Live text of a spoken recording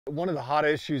One of the hot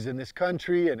issues in this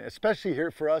country, and especially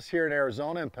here for us here in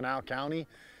Arizona and Pinal County,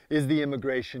 is the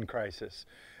immigration crisis.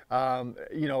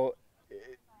 You know,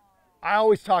 I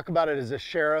always talk about it as a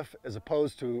sheriff as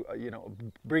opposed to,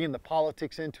 bringing the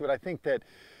politics into it. I think that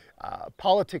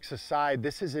politics aside,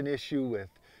 this is an issue with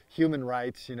human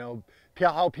rights,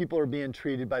 how people are being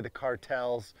treated by the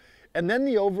cartels, and then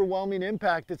the overwhelming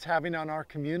impact it's having on our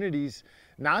communities,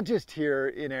 not just here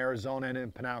in Arizona and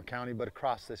in Pinal County, but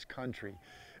across this country.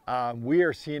 We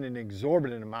are seeing an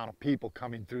exorbitant amount of people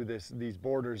coming through these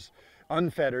borders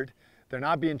unfettered. They're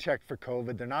not being checked for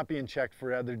COVID. They're not being checked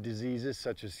for other diseases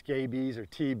such as scabies or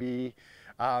TB,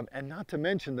 and not to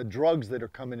mention the drugs that are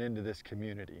coming into this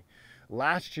community.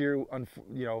 Last year,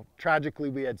 tragically,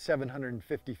 we had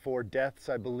 754 deaths,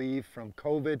 I believe, from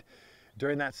COVID.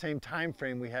 During that same time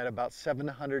frame, we had about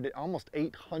 700, almost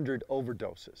 800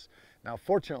 overdoses. Now,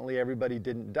 fortunately, everybody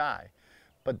didn't die,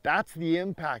 but that's the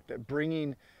impact that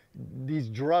bringing these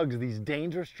drugs, these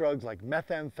dangerous drugs like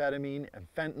methamphetamine and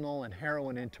fentanyl and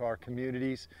heroin into our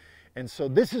communities. And so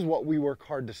this is what we work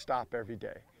hard to stop every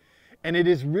day. And it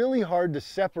is really hard to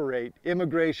separate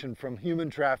immigration from human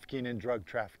trafficking and drug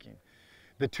trafficking.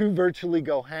 The two virtually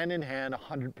go hand in hand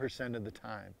 100% of the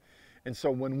time. And so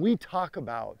when we talk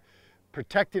about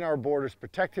protecting our borders,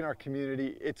 protecting our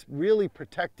community, it's really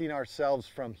protecting ourselves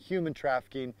from human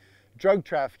trafficking, drug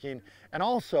trafficking, and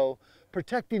also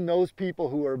protecting those people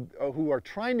who are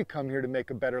trying to come here to make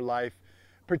a better life,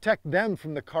 protect them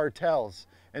from the cartels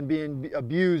and being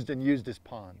abused and used as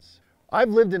pawns. I've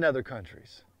lived in other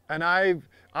countries, and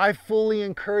I fully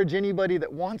encourage anybody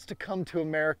that wants to come to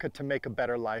America to make a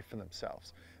better life for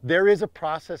themselves. There is a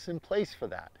process in place for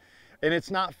that. And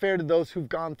it's not fair to those who've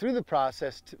gone through the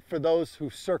process for those who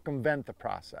circumvent the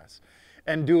process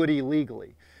and do it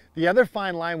illegally. The other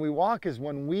fine line we walk is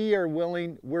when we're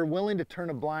willing to turn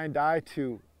a blind eye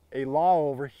to a law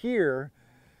over here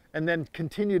and then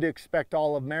continue to expect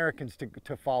all Americans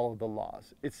to follow the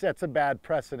laws. It sets a bad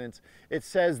precedence. It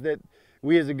says that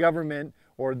we as a government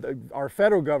or our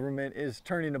federal government is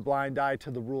turning a blind eye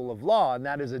to the rule of law, and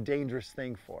that is a dangerous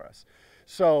thing for us.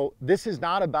 So this is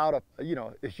not about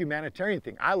a humanitarian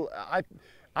thing.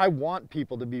 I want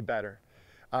people to be better.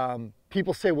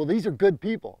 People say, well, these are good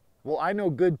people. Well, I know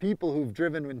good people who've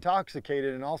driven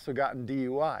intoxicated and also gotten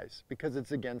DUIs because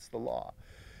it's against the law.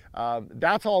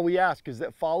 That's all we ask, is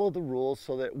that follow the rules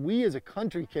so that we as a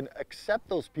country can accept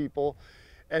those people,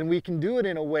 and we can do it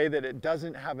in a way that it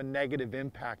doesn't have a negative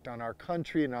impact on our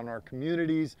country and on our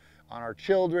communities, on our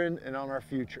children, and on our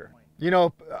future.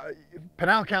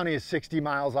 Pinal County is 60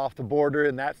 miles off the border,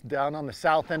 and that's down on the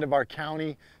south end of our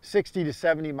county, 60 to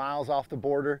 70 miles off the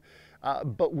border.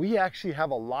 But we actually have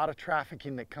a lot of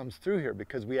trafficking that comes through here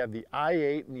because we have the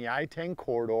I-8 and the I-10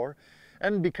 corridor.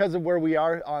 And because of where we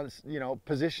are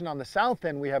positioned on the south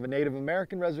end, we have a Native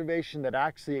American reservation that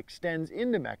actually extends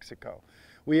into Mexico.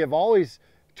 We have always,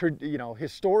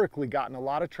 historically gotten a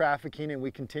lot of trafficking, and we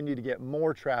continue to get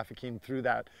more trafficking through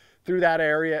that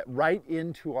area right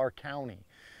into our county.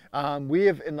 We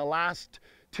have, in the last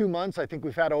 2 months, I think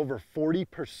we've had over 40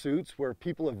 pursuits where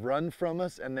people have run from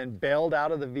us and then bailed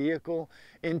out of the vehicle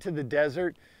into the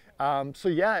desert. So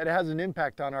yeah, it has an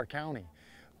impact on our county.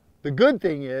 The good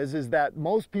thing is that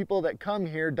most people that come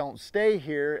here don't stay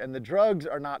here, and the drugs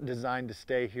are not designed to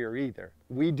stay here either.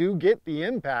 We do get the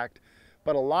impact,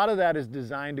 but a lot of that is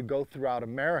designed to go throughout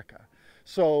America.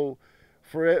 So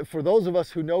for those of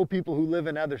us who know people who live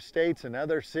in other states and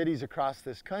other cities across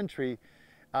this country,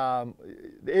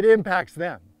 it impacts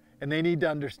them, and they need to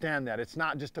understand that. It's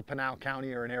not just a Pinal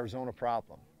County or an Arizona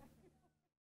problem.